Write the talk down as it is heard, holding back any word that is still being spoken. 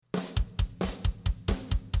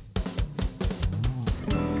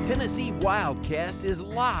Tennessee Wildcast is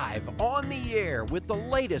live on the air with the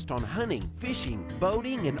latest on hunting, fishing,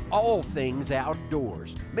 boating, and all things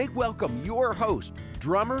outdoors. Make welcome your host,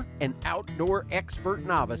 drummer and outdoor expert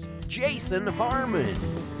novice, Jason Harmon.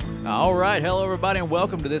 All right, hello everybody, and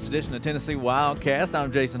welcome to this edition of Tennessee Wildcast.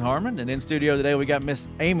 I'm Jason Harmon, and in studio today we got Miss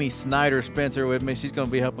Amy Snyder Spencer with me. She's going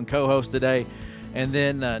to be helping co-host today, and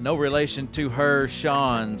then no relation to her,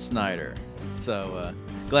 Sean Snyder. So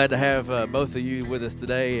glad to have both of you with us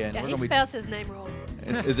today. And yeah, we're he gonna spells his name wrong.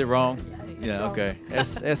 Is it wrong? It's wrong. Okay.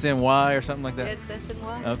 S-N-Y or something like that? It's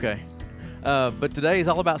S-N-Y. Okay. But today is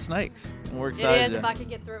all about snakes. And we're excited. It is, if I can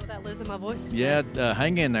get through it without losing my voice. Yeah,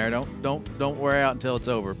 hang in there. Don't wear out until it's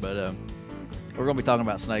over. But we're going to be talking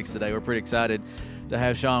about snakes today. We're pretty excited to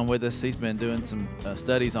have Sean with us. He's been doing some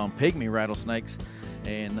studies on pygmy rattlesnakes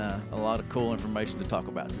and a lot of cool information to talk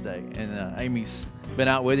about today. And Amy's been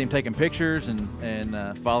out with him taking pictures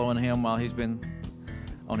and following him while he's been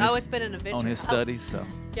on his, it's been an adventure. on his studies. So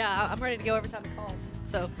yeah, I'm ready to go every time he calls.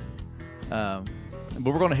 So.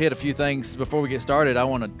 But we're going to hit a few things before we get started. I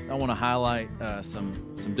want to highlight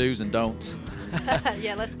some do's and don'ts.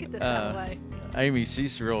 Yeah, let's get this out of the way. Amy,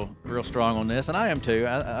 she's real strong on this, and I am too.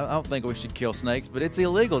 I don't think we should kill snakes, but it's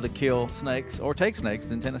illegal to kill snakes or take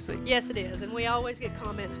snakes in Tennessee. Yes, it is, and we always get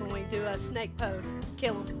comments when we do a snake post.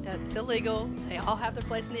 Kill them. It's illegal. They all have their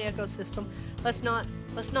place in the ecosystem. Let's not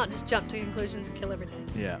just jump to conclusions and kill everything.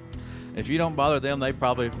 Yeah. If you don't bother them, they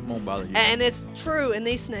probably won't bother you. And it's true in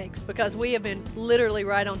these snakes because we have been literally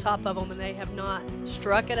right on top of them and they have not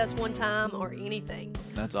struck at us one time or anything.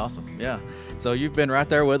 That's awesome. Yeah. So you've been right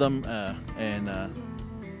there with them, and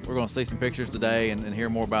we're going to see some pictures today and hear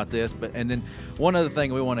more about this. And then one other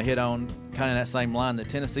thing we want to hit on, kind of that same line, that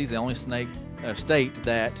Tennessee's the only state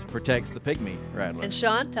that protects the pygmy rattler. And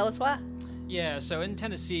Sean, tell us why. Yeah, so in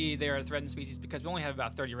Tennessee, they are a threatened species because we only have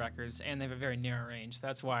about 30 records, and they have a very narrow range.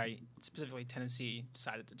 That's why specifically Tennessee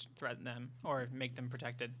decided to threaten them or make them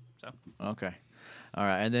protected. So Okay. All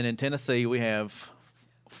right. And then in Tennessee, we have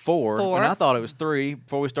four. Four. And I thought it was three.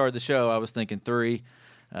 Before we started the show, I was thinking three.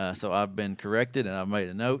 So I've been corrected, and I've made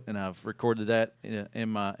a note, and I've recorded that in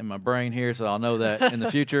my brain here, so I'll know that in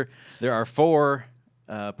the future. There are four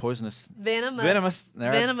poisonous, venomous.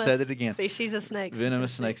 There, I said it again. Species of snakes.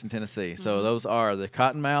 Venomous snakes in Tennessee. So those are the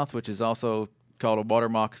cottonmouth, which is also called a water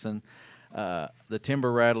moccasin, the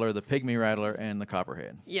timber rattler, the pygmy rattler, and the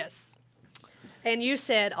copperhead. Yes. And you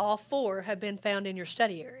said all four have been found in your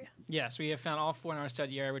study area. yes, we have found all four in our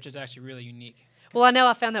study area, which is actually really unique. Well, I know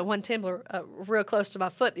I found that one timber real close to my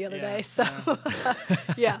foot the other day. So,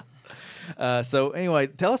 yeah. So anyway,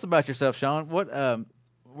 tell us about yourself, Sean.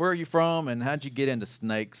 Where are you from, and how'd you get into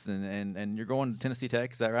snakes? And you're going to Tennessee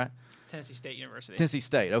Tech, is that right? Tennessee State University. Tennessee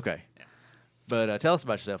State, okay. Yeah. But tell us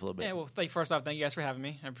about yourself a little bit. Yeah, well, first off, thank you guys for having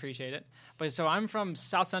me. I appreciate it. But so I'm from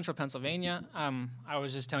South Central Pennsylvania. I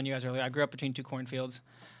was just telling you guys earlier, I grew up between two cornfields.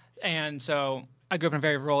 And so I grew up in a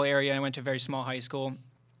very rural area. I went to a very small high school.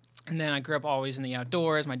 And then I grew up always in the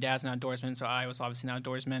outdoors. My dad's an outdoorsman, so I was obviously an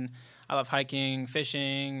outdoorsman. I love hiking,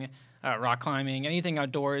 fishing, rock climbing, anything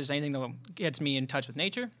outdoors, anything that gets me in touch with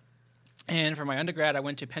nature. And for my undergrad, I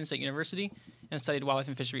went to Penn State University and studied wildlife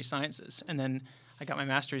and fisheries sciences. And then I got my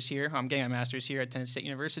master's here. I'm getting my master's here at Tennessee State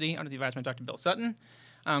University under the advisement of Dr. Bill Sutton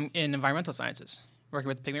in environmental sciences, working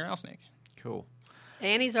with the pygmy rattlesnake. Cool.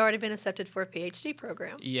 And he's already been accepted for a PhD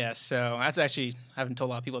program. Yes, so that's actually, I haven't told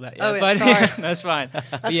a lot of people that yet. Oh, yeah, but sorry. That's fine.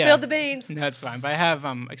 I spilled the beans. That's fine. But I have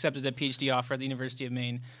accepted a PhD offer at the University of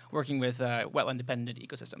Maine working with wetland-dependent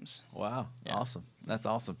ecosystems. Wow, Yeah. Awesome. That's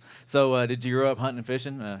awesome. So did you grow up hunting and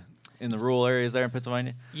fishing in the rural areas there in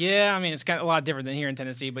Pennsylvania? Yeah, I mean, it's kind of a lot different than here in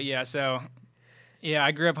Tennessee, but yeah, so, yeah, I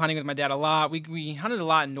grew up hunting with my dad a lot. We hunted a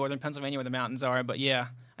lot in northern Pennsylvania where the mountains are, but yeah,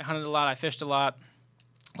 I hunted a lot, I fished a lot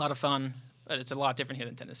of fun, but it's a lot different here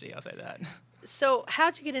than Tennessee, I'll say that. So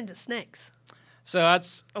how'd you get into snakes? So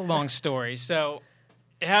that's a long story. So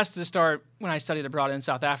it has to start when I studied abroad in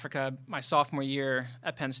South Africa, my sophomore year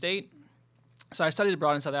at Penn State. So I studied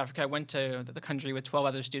abroad in South Africa. I went to the country with 12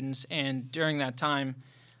 other students, and during that time,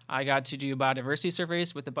 I got to do biodiversity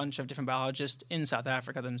surveys with a bunch of different biologists in South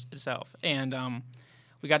Africa itself. And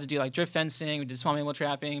we got to do like drift fencing, we did small mammal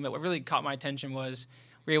trapping, but what really caught my attention was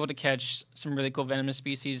we were able to catch some really cool venomous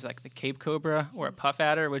species like the Cape cobra or a puff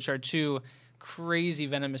adder, which are two crazy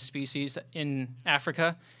venomous species in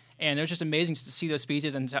Africa. And it was just amazing to see those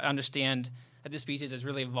species and to understand that this species has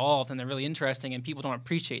really evolved and they're really interesting and people don't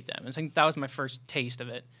appreciate them. And I think that was my first taste of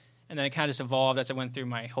it. And then it kind of just evolved as I went through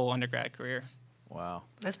my whole undergrad career. Wow.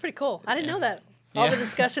 That's pretty cool. I didn't know that. All the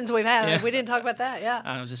discussions we've had, Yeah. we didn't talk about that,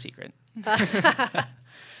 yeah. It was a secret.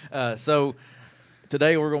 So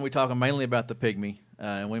today we're going to be talking mainly about the pygmy,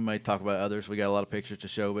 and we may talk about others. We got a lot of pictures to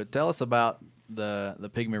show, but tell us about the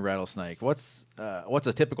pygmy rattlesnake. What's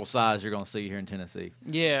a typical size you're going to see here in Tennessee?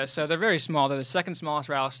 Yeah, so they're very small. They're the second smallest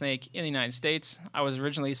rattlesnake in the United States. I was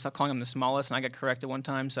originally calling them the smallest, and I got corrected one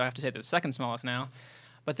time, so I have to say they're the second smallest now.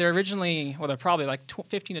 But they're originally, well, they're probably like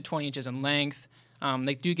 15 to 20 inches in length.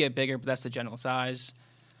 They do get bigger, but that's the general size.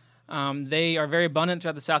 They are very abundant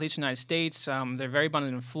throughout the southeastern United States. They're very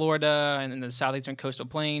abundant in Florida and in the southeastern coastal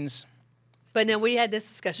plains. But now we had this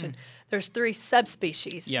discussion. There's 3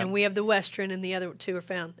 subspecies, Yeah. and we have the western, and the other 2 are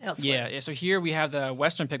found elsewhere. Yeah. So here we have the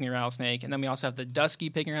western pygmy rattlesnake, and then we also have the dusky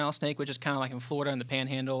pygmy rattlesnake, which is kind of like in Florida and the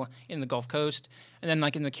Panhandle in the Gulf Coast, and then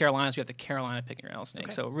like in the Carolinas we have the Carolina pygmy rattlesnake.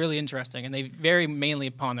 Okay. So really interesting, and they vary mainly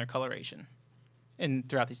upon their coloration, and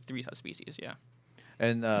throughout these 3 subspecies. Yeah.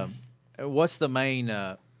 And what's the main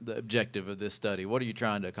the objective of this study? What are you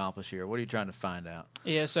trying to accomplish here? What are you trying to find out?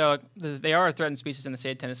 Yeah. So they are a threatened species in the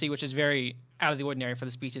state of Tennessee, which is very out of the ordinary for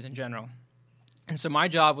the species in general. And so my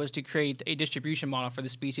job was to create a distribution model for the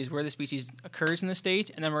species, where the species occurs in the state,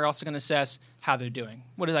 and then we're also going to assess how they're doing.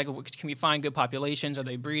 Can we find good populations? Are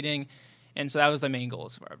they breeding? And so that was the main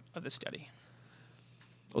goals of the study.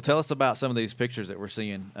 Well, tell us about some of these pictures that we're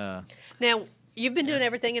seeing. Now, you've been doing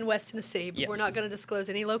everything in West Tennessee, but Yes. we're not going to disclose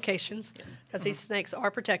any locations Yes. because these snakes are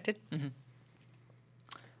protected.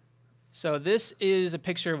 So this is a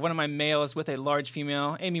picture of one of my males with a large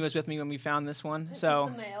female. Amy was with me when we found this one. This so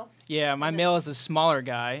is the male. yeah, my male is the smaller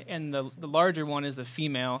guy, and the larger one is the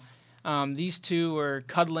female. These 2 were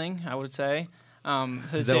cuddling, I would say.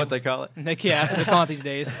 Is that what they call it? Yeah, that's what they call it these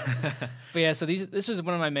days. But yeah, so this was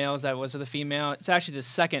one of my males that was with a female. It's actually the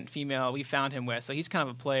second female we found him with, so he's kind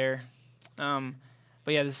of a player.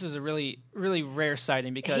 But yeah, this is a really, really rare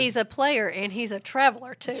sighting because He's a player, and he's a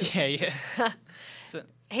traveler, too. yeah, he is. So,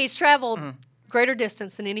 He's traveled greater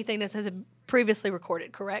distance than anything that has been previously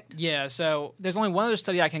recorded, correct? yeah, so there's only one other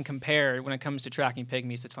study I can compare when it comes to tracking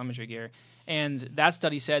pygmies to telemetry gear, and that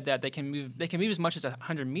study said that they can move as much as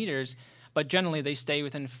 100 meters, but generally they stay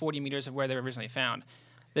within 40 meters of where they were originally found.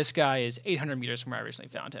 This guy is 800 meters from where I originally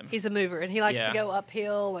found him. He's a mover, and he likes Yeah. to go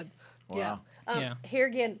uphill. And Wow. Yeah. Here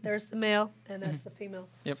again, there's the male, and that's the female.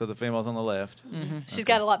 Yep. So the female's on the left. She's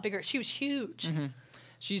got a lot bigger. She was huge.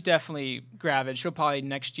 She's definitely gravid. She'll probably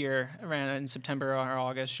next year, around in September or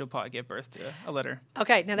August, she'll probably give birth to a litter.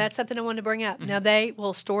 Okay, now that's something I wanted to bring up. Now they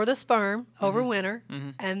will store the sperm over winter,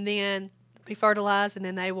 and then be fertilized, and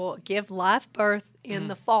then they will give live birth in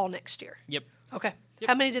the fall next year. Yep. Okay.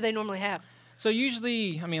 How many do they normally have? So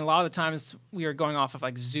usually, I mean, a lot of the times we are going off of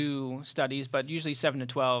like zoo studies, but usually 7 to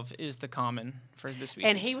 12 is the common for this species.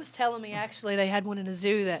 And he was telling me actually they had one in a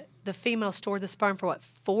zoo that the female stored the sperm for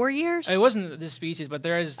 4 years? It wasn't this species, but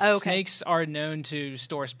there is Oh, okay. snakes are known to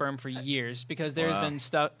store sperm for years because there's Wow.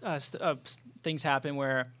 been things happen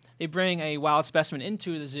where they bring a wild specimen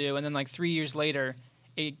into the zoo, and then like 3 years later,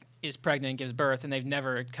 it is pregnant and gives birth, and they've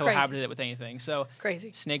never cohabited it with anything. So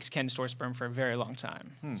Crazy. snakes can store sperm for a very long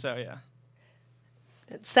time. So yeah.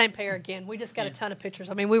 Same pair again. We just got a ton of pictures.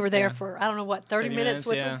 I mean, we were there for, I don't know what, 30 minutes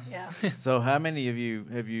with minutes, them? Yeah. So how many of you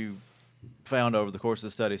have you found over the course of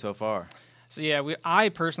the study so far? So yeah, I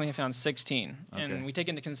personally have found 16, Okay. and we take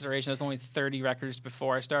into consideration there's only 30 records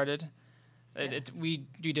before I started. We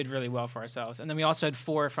did really well for ourselves, and then we also had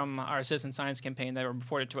 4 from our citizen science campaign that were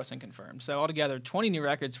reported to us and confirmed. So altogether, 20 new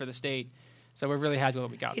records for the state. So we're really happy with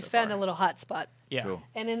what we got. He's so found far. a little hot spot. Yeah. Cool.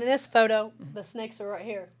 And in this photo, the snakes are right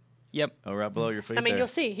here. Yep. Oh, right below your feet I mean, there. you'll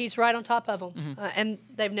see he's right on top of them, and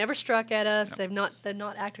they've never struck at us. They're not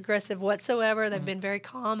act aggressive whatsoever. They've been very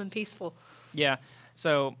calm and peaceful. Yeah.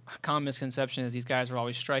 So common misconception is these guys will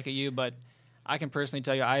always strike at you, but I can personally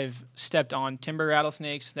tell you I've stepped on timber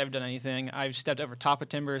rattlesnakes, never done anything. I've stepped over top of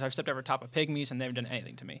timbers, I've stepped over top of pygmies, and they've done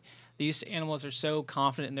anything to me. These animals are so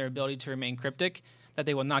confident in their ability to remain cryptic that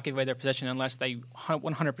they will not give away their position unless they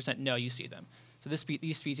 100% know you see them. So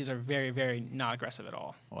these species are very, very not aggressive at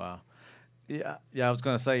all. Wow. Yeah, I was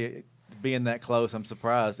going to say, being that close, I'm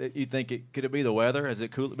surprised. You think could it be the weather? Has it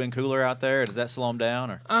been cooler out there? Does that slow them down?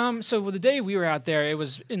 Or So the day we were out there, it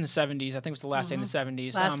was in the 70s. I think it was the last day in the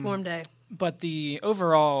 70s. Last warm day. But the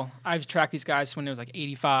overall, I've tracked these guys when it was like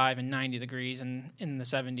 85 and 90 degrees and in the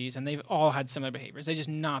 70s, and they've all had similar behaviors. They've just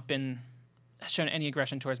not been shown any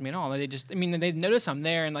aggression towards me at all. They notice I'm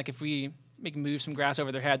there, and like if we move some grass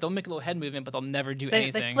over their head, they'll make a little head movement, but they'll never do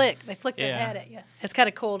anything. They flick their Yeah. head at you. It's kind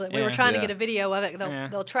of cool. We were Yeah. trying to Yeah. get a video of it.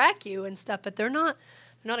 They'll track you and stuff, but they're not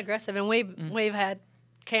aggressive. And we've had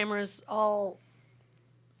cameras all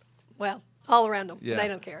around them. Yeah. They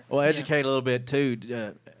don't care. Well, educate a little bit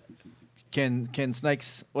too. Can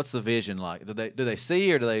snakes? What's the vision like? Do they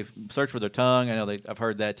see or do they search with their tongue? I know I've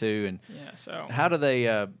heard that too. And Yeah. So how do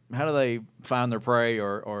they find their prey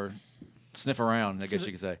or sniff around? I guess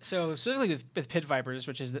you could say. So specifically with pit vipers,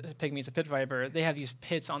 which is the pygmy's a pit viper, they have these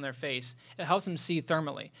pits on their face. It helps them see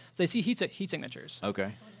thermally. So they see heat signatures.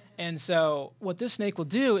 Okay. And so what this snake will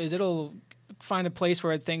do is it'll find a place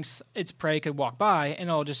where it thinks its prey could walk by, and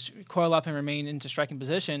it'll just coil up and remain into striking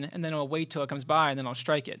position, and then it'll wait till it comes by, and then it'll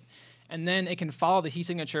strike it. And then it can follow the heat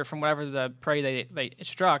signature from whatever the prey they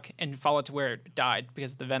struck and follow it to where it died,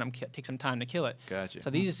 because the venom takes some time to kill it. Gotcha. So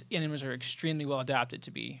these animals are extremely well adapted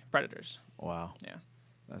to be predators. Wow. Yeah.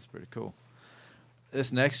 That's pretty cool.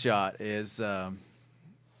 This next shot is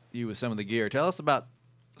you with some of the gear. Tell us about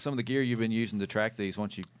some of the gear you've been using to track these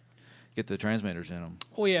once you get the transmitters in them.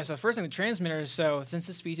 Oh, yeah. So first thing, the transmitters. So since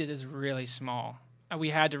the species is really small, we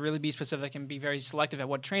had to really be specific and be very selective at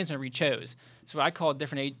what transmitter we chose. So I called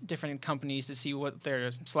different companies to see what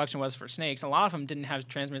their selection was for snakes. A lot of them didn't have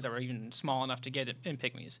transmitters that were even small enough to get it in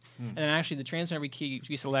pygmies. And then actually the transmitter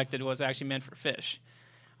we selected was actually meant for fish.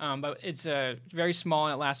 But it's very small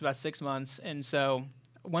and it lasts about 6 months. And so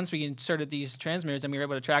once we inserted these transmitters, then we were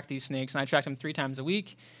able to track these snakes. And I tracked them 3 times a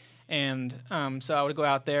week. And so I would go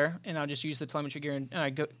out there, and I'll just use the telemetry gear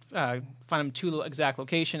and go find them to exact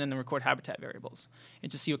location and then record habitat variables and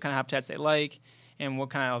to see what kind of habitats they like and what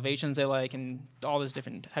kind of elevations they like and all those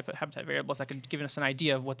different type of habitat variables that could give us an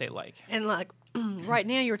idea of what they like. And like right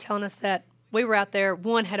now, you were telling us that we were out there.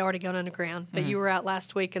 One had already gone underground, but you were out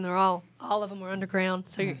last week, and they're all of them were underground.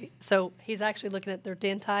 So so he's actually looking at their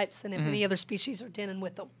den types and if any other species are denning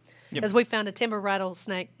with them. Because we found a timber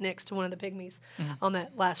rattlesnake next to one of the pygmies on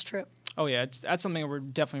that last trip. Oh, yeah. That's something we're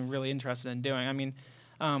definitely really interested in doing. I mean,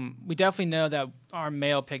 we definitely know that our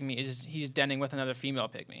male pygmy he's denning with another female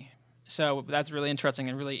pygmy. So that's really interesting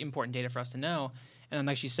and really important data for us to know. And then,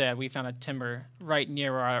 like she said, we found a timber right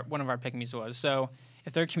near where one of our pygmies was. So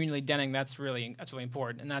if they're communally denning, that's really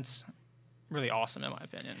important. And that's really awesome, in my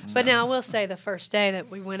opinion. But now I will say the first day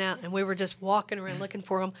that we went out and we were just walking around looking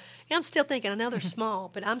for them, and I'm still thinking, I know they're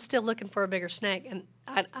small, but I'm still looking for a bigger snake. And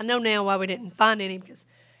I know now why we didn't find any, because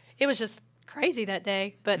it was just crazy that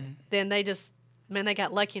day. But then they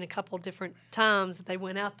got lucky in a couple different times that they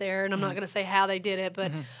went out there, and I'm not going to say how they did it,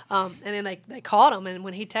 but and then they caught them. And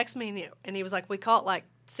when he texted me and he was like, we caught like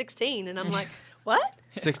 16, and I'm like, what?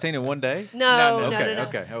 16 in one day? No.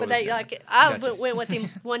 Okay. But they went with him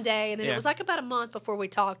one day, and then it was like about a month before we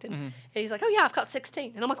talked, and he's like, "Oh yeah, I've caught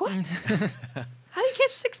 16," and I'm like, "What? How do you catch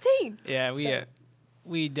 16?" Yeah,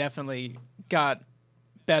 we definitely got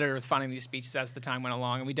better with finding these species as the time went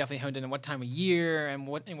along, and we definitely honed in on what time of year and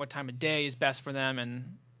what time of day is best for them,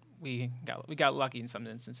 and we got lucky in some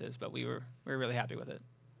instances, but we were really happy with it.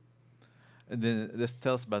 And then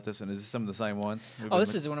tell us about this one. Is this some of the same ones?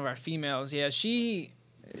 This is one of our females. Yeah, she.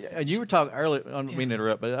 And you were talking earlier. I don't mean to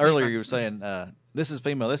interrupt, but earlier you were saying this is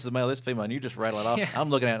female, this is male, this is female, and you just rattle it off. Yeah. I'm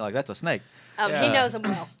looking at it like that's a snake. He knows them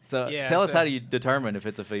well. So tell us, how do you determine if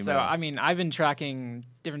it's a female? So I mean, I've been tracking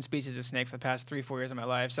different species of snake for the past 3-4 years of my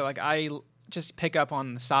life. So like I just pick up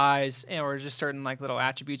on the size or just certain like little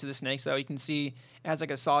attributes of the snake. So you can see it has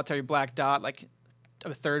like a solitary black dot, like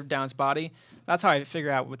a third down its body. That's how I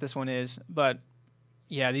figure out what this one is. But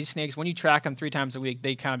yeah, these snakes, when you track them 3 times a week,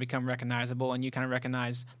 they kind of become recognizable, and you kind of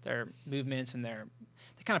recognize their movements and the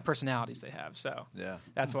kind of personalities they have. So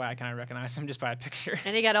that's why I kind of recognize them just by a picture.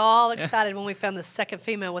 And he got all excited when we found the second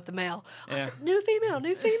female with the male. I was like, new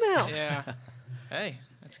female. Yeah. Hey,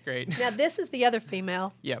 that's great. Now, this is the other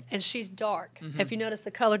female. Yep. And she's dark. If you notice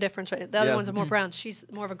the color difference, the other ones are more brown. She's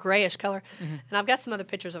more of a grayish color. And I've got some other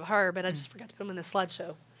pictures of her, but I just forgot to put them in the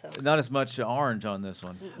slideshow. So. Not as much orange on this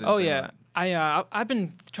one. Oh, yeah. I've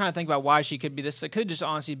been trying to think about why she could be this. It could just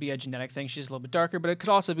honestly be a genetic thing. She's a little bit darker, but it could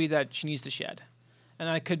also be that she needs to shed. And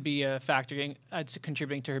that could be a factor. It's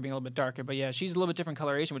contributing to her being a little bit darker. But yeah, she's a little bit different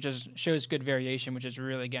coloration, which shows good variation, which is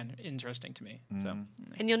really, again, interesting to me. So.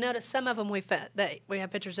 And you'll notice some of them that we have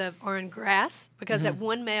pictures of are in grass, because that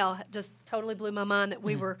one male just totally blew my mind that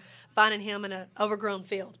we were finding him in an overgrown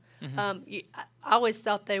field. I always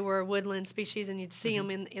thought they were a woodland species, and you'd see them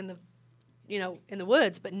in the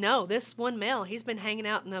woods. But no, this one male, he's been hanging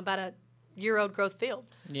out in about a year-old growth field.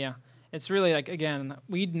 Yeah. It's really like, again,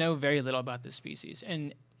 we know very little about this species,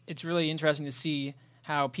 and it's really interesting to see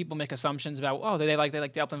how people make assumptions about, they like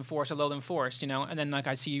the upland forest or lowland forest, and then like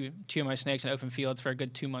I see 2 of my snakes in open fields for a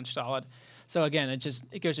good 2 months solid. So again,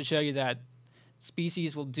 it goes to show you that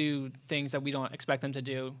species will do things that we don't expect them to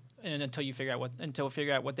do, and until we figure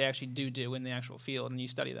out what they actually do in the actual field, and you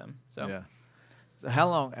study them. So yeah. So how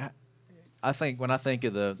long? I think when I think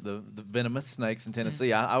of the venomous snakes in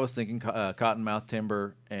Tennessee, I was thinking cottonmouth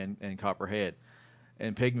timber and copperhead,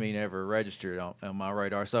 and pygmy never registered on my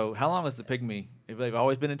radar. So how long has the pygmy? Have they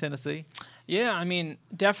always been in Tennessee? Yeah, I mean,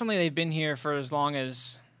 definitely they've been here for as long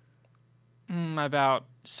as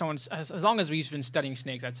as long as we've been studying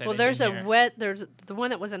snakes. I'd say. Well, there's there's the one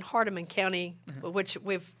that was in Hardeman County, which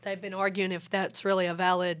they've been arguing if that's really a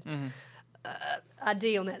valid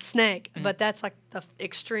ID on that snake, but that's like the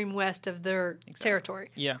extreme west of their territory.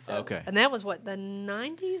 Yeah. So, Okay. And that was what, the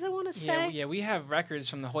 90s, I want to say? Yeah, we have records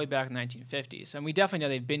from the way back in the 1950s, and we definitely know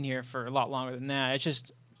they've been here for a lot longer than that. It's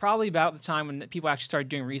just probably about the time when people actually started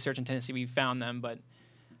doing research in Tennessee we found them, but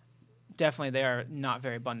definitely they are not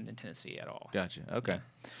very abundant in Tennessee at all. Gotcha. Okay.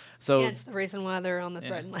 So Hence the reason why they're on the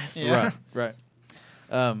threatened list. Yeah. right.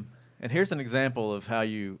 And here's an example of how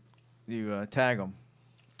you tag them.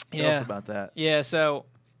 Tell us about that. Yeah, so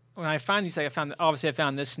when I find these, I found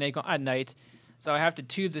this snake at night. So I have to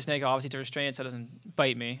tube the snake, obviously, to restrain it so it doesn't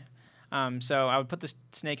bite me. So I would put the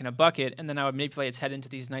snake in a bucket, and then I would manipulate its head into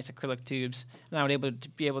these nice acrylic tubes. And I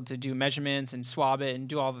would be able to do measurements and swab it and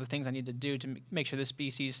do all the things I need to do to make sure this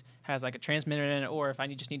species has like a transmitter in it, or if I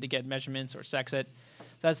just need to get measurements or sex it.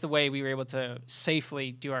 So that's the way we were able to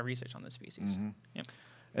safely do our research on this species. Mm-hmm. Yep.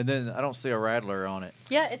 And then I don't see a rattler on it.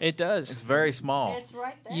 Yeah, It does. It's very small. it's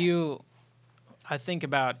right there. I think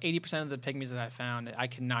about 80% of the pygmies that I found, I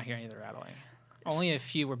could not hear any of the rattling. Only a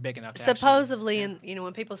few were big enough to Supposedly, and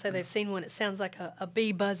when people say they've seen one, it sounds like a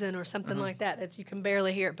bee buzzing or something like that you can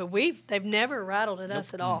barely hear it. But they've never rattled at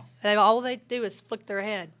us at all. All they do is flick their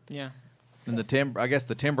head. Yeah. And I guess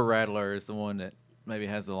the timber rattler is the one that maybe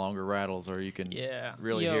has the longer rattles, or you can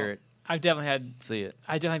really hear it, I've definitely see it.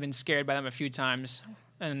 I've definitely been scared by them a few times.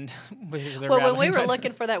 And when we were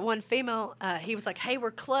looking for that one female, he was like, "Hey,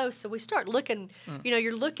 we're close." So we start looking.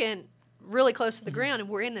 You're looking really close to the ground, and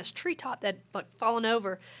we're in this treetop that like falling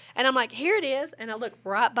over. And I'm like, "Here it is!" And I look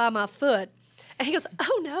right by my foot, and he goes,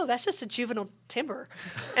 "Oh no, that's just a juvenile timber."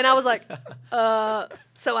 And I was like,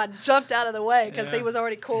 So I jumped out of the way because he was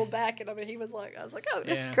already cooled back, and I was like, "Oh,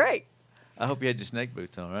 this is great." I hope you had your snake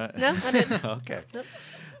boots on, right? No, I didn't. Okay.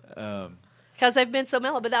 Nope. Because they've been so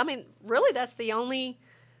mellow. But I mean, really, that's the only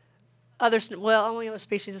other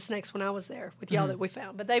species of snakes when I was there with y'all that we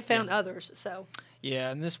found. But they found others. So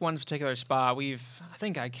yeah, in this one particular spot, I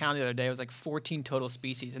think I counted the other day, it was like 14 total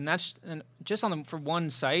species, and that's just for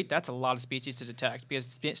one site. That's a lot of species to detect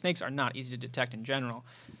because snakes are not easy to detect in general.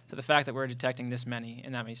 So the fact that we're detecting this many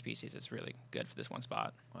and that many species is really good for this one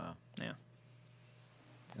spot. Wow. Yeah.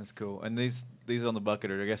 That's cool. And these on the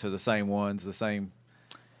bucket are the same ones, the same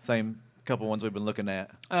couple ones we've been looking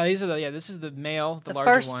at. These are this is the male, the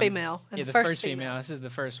larger first one. female. Yeah, the first female. This is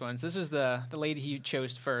the first one. So this was the lady he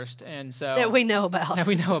chose first, and so that we know about. That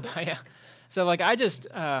we know about, yeah. So like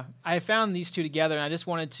I found these two together, and I just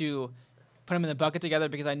wanted to put them in the bucket together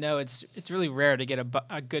because I know it's really rare to get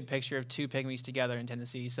a good picture of two pygmies together in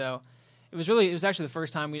Tennessee. So it was actually the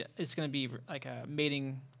first time it's going to be like a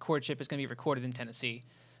mating courtship is going to be recorded in Tennessee.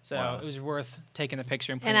 So it was worth taking the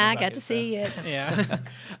picture and putting it in the bucket. I got to see it. Yeah.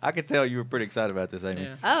 I could tell you were pretty excited about this, Amy.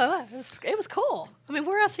 Yeah. Oh, it was cool. I mean,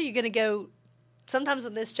 where else are you going to go? Sometimes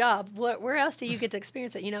with this job, where else do you get to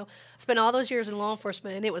experience it? Spent all those years in law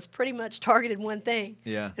enforcement, and it was pretty much targeted one thing,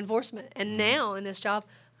 enforcement. And now in this job,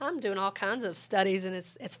 I'm doing all kinds of studies, and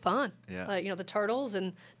it's fun. Yeah. The turtles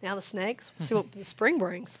and now the snakes. See what the spring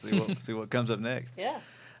brings. See what comes up next. Yeah.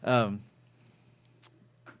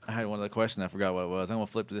 I had one other question. I forgot what it was. I'm going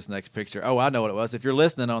to flip to this next picture. Oh, I know what it was. If you're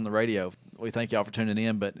listening on the radio, we thank y'all for tuning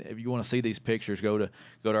in. But if you want to see these pictures, go to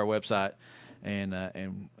our website and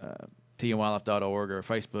tnwildlife.org or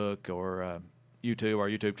Facebook or YouTube, our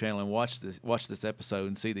YouTube channel, and watch this episode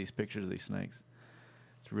and see these pictures of these snakes.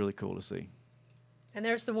 It's really cool to see. And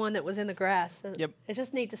there's the one that was in the grass. Yep. It's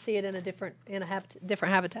just neat to see it in a different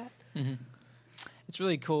habitat. Mm-hmm. It's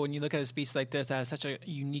really cool when you look at a species like this that has such a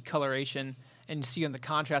unique coloration. And you see on the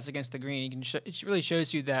contrast against the green, it really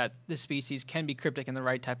shows you that this species can be cryptic in the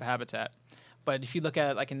right type of habitat. But if you look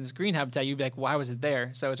at it like in this green habitat, you'd be like, why was it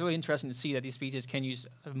there? So it's really interesting to see that these species can use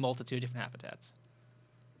a multitude of different habitats.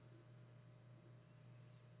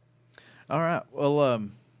 All right. Well,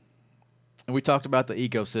 we talked about the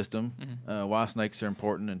ecosystem, why snakes are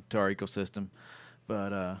important to our ecosystem.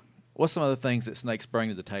 But what's some other things that snakes bring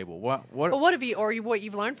to the table? What have what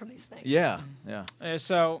you've learned from these snakes? Yeah.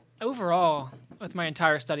 So overall, with my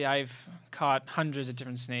entire study, I've caught hundreds of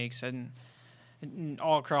different snakes and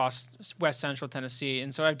all across west central Tennessee.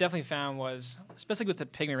 And so I've definitely found especially with the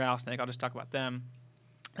pygmy rattlesnake, I'll just talk about them,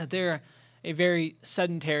 that they're a very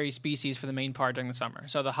sedentary species for the main part during the summer.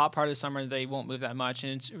 So the hot part of the summer, they won't move that much,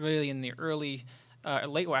 and it's really in the early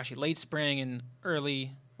late spring and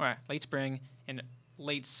late spring and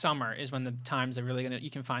late summer is when the times are really you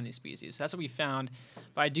can find these species. That's what we found.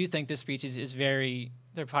 But I do think this species is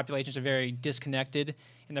their populations are very disconnected,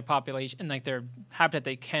 and their population and like their habitat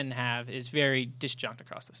they can have is very disjunct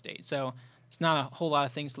across the state. So it's not a whole lot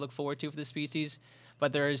of things to look forward to for this species,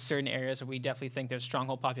 but there is certain areas where we definitely think there's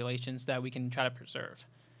stronghold populations that we can try to preserve.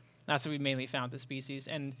 That's what we mainly found with the species.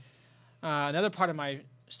 And another part of my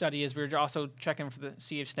study is we're also checking to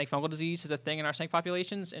see if snake fungal disease is a thing in our snake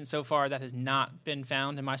populations, and so far that has not been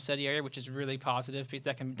found in my study area, which is really positive because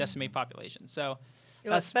that can decimate populations. So,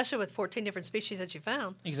 especially with 14 different species that you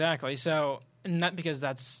found. Exactly. So, and that because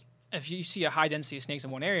that's if you see a high density of snakes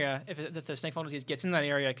in one area, if the snake fungal disease gets in that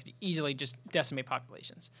area, it could easily just decimate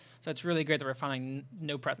populations. So it's really great that we're finding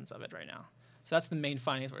no presence of it right now. So that's the main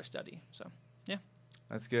findings of our study. So, yeah.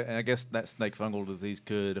 That's good. And I guess that snake fungal disease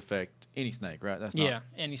could affect any snake, right? That's not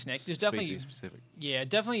any snake. There's definitely specific. Yeah, it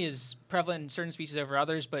definitely is prevalent in certain species over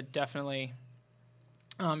others, but definitely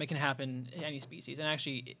it can happen in any species. And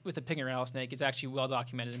actually, with the pygmy rattlesnake, it's actually well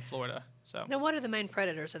documented in Florida. So now, what are the main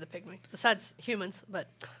predators of the pygmy besides humans? But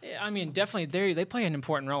I mean, definitely they play an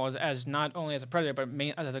important role as not only as a predator, but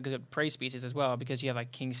as a good prey species as well. Because you have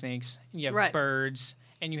like king snakes, you have birds.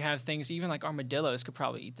 And you have things, even like armadillos could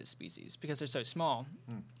probably eat this species because they're so small.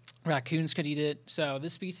 Raccoons could eat it. So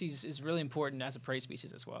this species is really important as a prey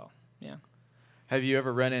species as well. Yeah. Have you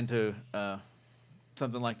ever run into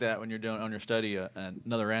something like that when you're doing on your study,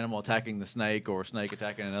 another animal attacking the snake or a snake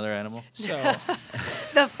attacking another animal? So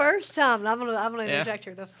the first time, I'm gonna interject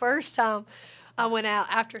here. The first time I went out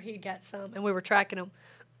after he got some and we were tracking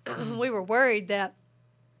them, we were worried that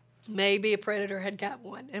maybe a predator had got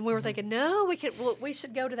one, and we were thinking, no, we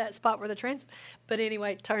should go to that spot where the But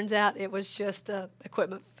anyway, it turns out it was just a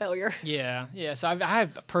equipment failure. Yeah. So I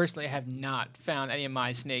personally have not found any of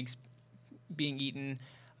my snakes being eaten,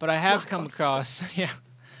 but I have come across. Yeah,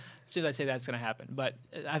 as soon as I say that's going to happen, but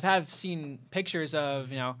I have seen pictures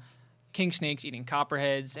of king snakes eating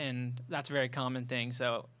copperheads, and that's a very common thing.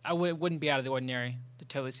 So I wouldn't be out of the ordinary to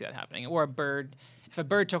totally see that happening, or a bird. If a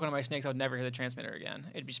bird took one of my snakes, I would never hear the transmitter again.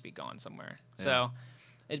 It'd just be gone somewhere. Yeah. So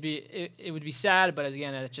it would be sad, but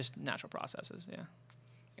again, it's just natural processes. Yeah.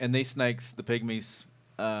 And these snakes, the pygmies,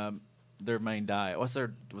 their main diet. What's their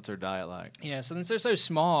diet like? Yeah. So since they're so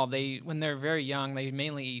small, when they're very young, they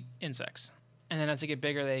mainly eat insects, and then as they get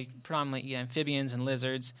bigger, they predominantly eat amphibians and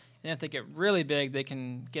lizards. And if they get really big, they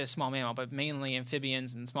can get a small mammal, but mainly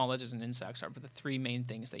amphibians and small lizards and insects are the three main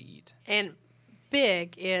things they eat. And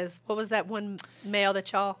big is, what was that one male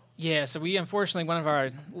that y'all? Yeah, so we unfortunately, one of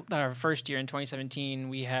our first year in 2017,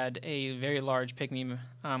 we had a very large pygmy.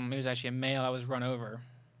 It was actually a male that was run over,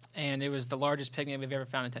 and it was the largest pygmy we've ever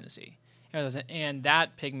found in Tennessee. And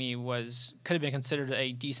that pygmy could have been considered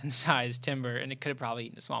a decent-sized timber, and it could have probably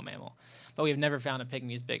eaten a small mammal. But we have never found a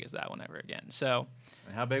pygmy as big as that one ever again. So,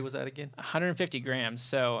 and how big was that again? 150 grams.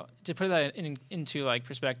 So to put that into like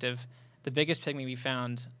perspective, the biggest pygmy we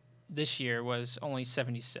found this year was only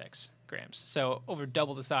 76 grams, so over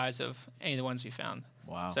double the size of any of the ones we found.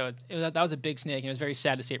 Wow! So that was a big snake, and it was very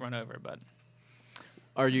sad to see it run over. But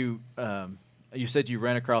are you? You said you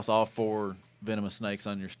ran across all 4 venomous snakes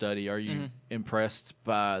on your study. Are you impressed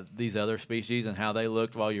by these other species and how they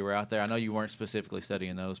looked while you were out there? I know you weren't specifically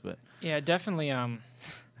studying those, but yeah, definitely.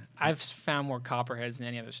 I've found more copperheads than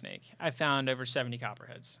any other snake. I found over 70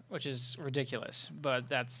 copperheads, which is ridiculous, but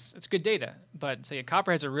it's good data. But so yeah,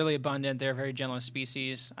 copperheads are really abundant. They're a very gentle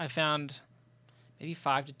species. I found maybe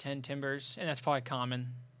 5 to 10 timbers, and that's probably common.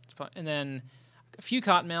 And then a few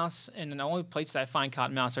cottonmouths, and the only places I find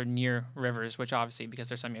cottonmouths are near rivers, which obviously because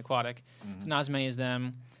they're semi-aquatic, so not as many as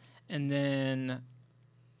them. And then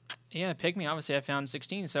yeah, pygmy obviously I found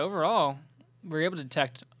 16. So overall, we were able to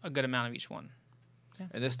detect a good amount of each one.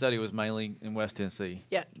 And this study was mainly in West Tennessee.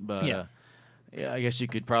 Yeah. But I guess you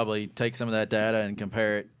could probably take some of that data and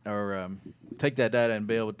compare it, or take that data and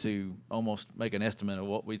be able to almost make an estimate of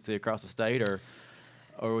what we'd see across the state, or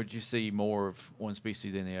would you see more of one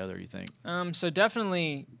species than the other, you think? So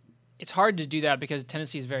definitely it's hard to do that because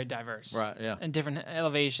Tennessee is very diverse. Right, yeah. And different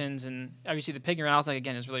elevations, and obviously the pygmy rattlesnake,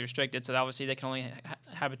 again, is really restricted, so obviously they can only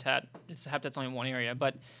habitat's only in one area.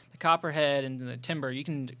 But the copperhead and the timber, you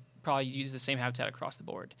can probably use the same habitat across the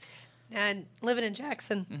board. And living in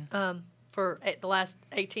Jackson for the last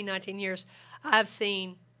 18, 19 years, I've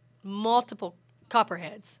seen multiple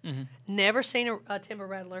copperheads. Never seen a timber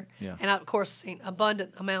rattler. Yeah. And I've, of course, seen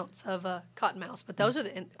abundant amounts of cottonmouths. But those are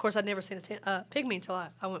and of course, I'd never seen a pygmy until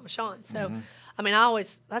I went with Sean. So, I mean, I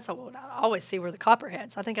always see were the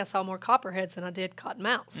copperheads. I think I saw more copperheads than I did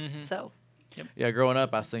cottonmouths. So, yeah, growing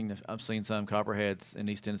up, I've seen some copperheads in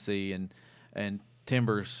East Tennessee, and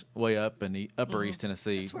timbers way up in the upper East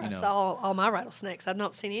Tennessee. That's where I saw all my rattlesnakes. I've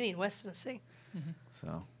not seen any in West Tennessee.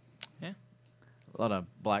 So, Yeah. a lot of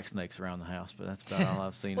black snakes around the house, but that's about all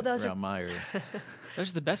I've seen Well, those around my area.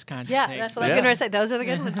 Those are the best kinds of Yeah, snakes. that's what I was going to say. Those are the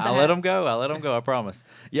good ones. to I'll have. let them go. I'll let them go. I promise.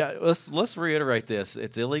 Yeah, let's reiterate this.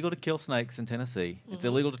 It's illegal to kill snakes in Tennessee. It's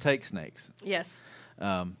illegal to take snakes. Yes.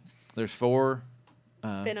 There's 4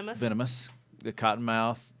 Venomous. The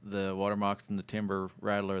cottonmouth, the water moccasin, the timber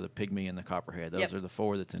rattler, the pygmy, and the copperhead. Those Yep. are the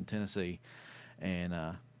 4 that's in Tennessee, and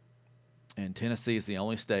Tennessee is the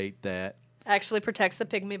only state that Actually protects the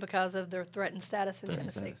pygmy because of their threatened status in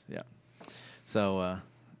Tennessee. Yeah. So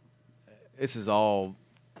this is all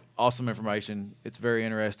awesome information. It's a very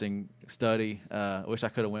interesting study. I wish I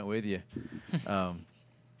could have went with you.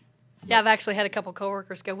 Yeah, I've actually had a couple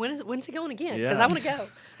coworkers go, when's it going again? Because Yeah. I want to go.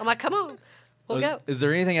 I'm like, come on, we'll go. Is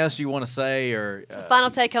there anything else you want to say or Final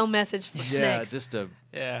take-home message for yeah, snakes. just a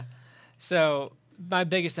Yeah. So my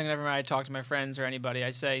biggest thing whenever I talk to my friends or anybody, I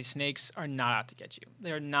say snakes are not out to get you.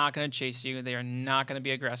 They are not going to chase you. They are not going to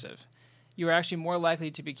be aggressive. You are actually more likely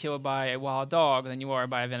to be killed by a wild dog than you are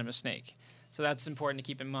by a venomous snake. So that's important to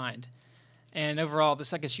keep in mind. And overall,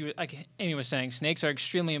 this, like Amy was saying, snakes are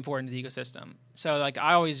extremely important to the ecosystem. So like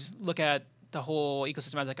I always look at the whole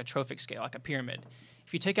ecosystem as like a trophic scale, like a pyramid.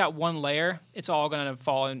 If you take out one layer, it's all going to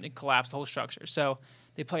fall and collapse the whole structure. So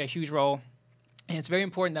they play a huge role. And it's very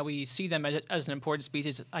important that we see them as an important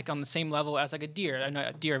species, like on the same level as like a deer. I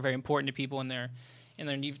know deer are very important to people in their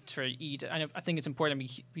need to eat. I think it's important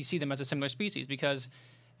that we see them as a similar species because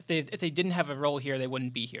if they didn't have a role here, they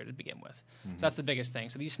wouldn't be here to begin with. So that's the biggest thing.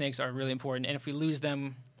 So these snakes are really important, and if we lose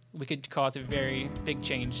them, we could cause a very big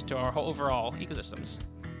change to our whole overall ecosystems.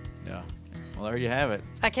 yeah. Well, there you have it.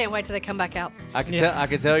 I can't wait till they come back out. I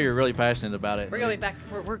can tell you're really passionate about it. We're going to be back.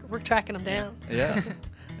 We're tracking them down. Yeah.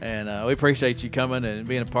 And we appreciate you coming and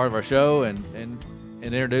being a part of our show and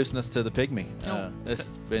introducing us to the pygmy. This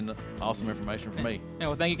has been awesome information for me. Yeah,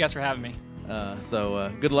 well, thank you guys for having me.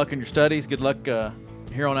 So good luck in your studies. Good luck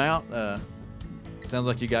here on out. Sounds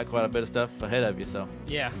like you got quite a bit of stuff ahead of you. So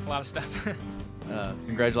Yeah, a lot of stuff.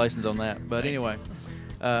 congratulations on that. But Thanks. anyway,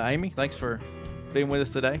 Amy, thanks for being with us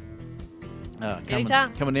today.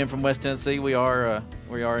 Anytime. Coming in from West Tennessee, we are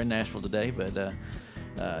in Nashville today, but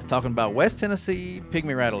talking about West Tennessee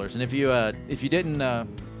pygmy rattlers. And if you didn't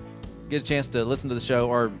get a chance to listen to the show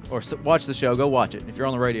or watch the show, go watch it. If you're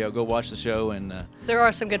on the radio, go watch the show. And There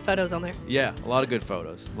are some good photos on there. yeah, a lot of good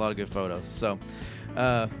photos. So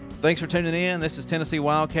thanks for tuning in. This is Tennessee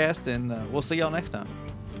Wildcast, and we'll see y'all next time.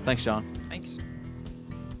 Thanks, Sean. Thanks.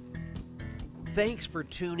 Thanks for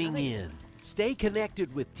tuning in. Stay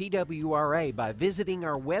connected with TWRA by visiting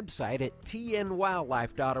our website at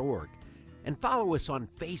tnwildlife.org and follow us on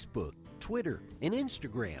Facebook, Twitter, and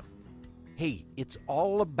Instagram. Hey, it's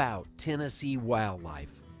all about Tennessee wildlife.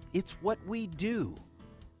 It's what we do.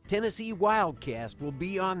 Tennessee Wildcast will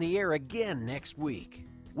be on the air again next week.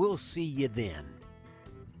 We'll see you then.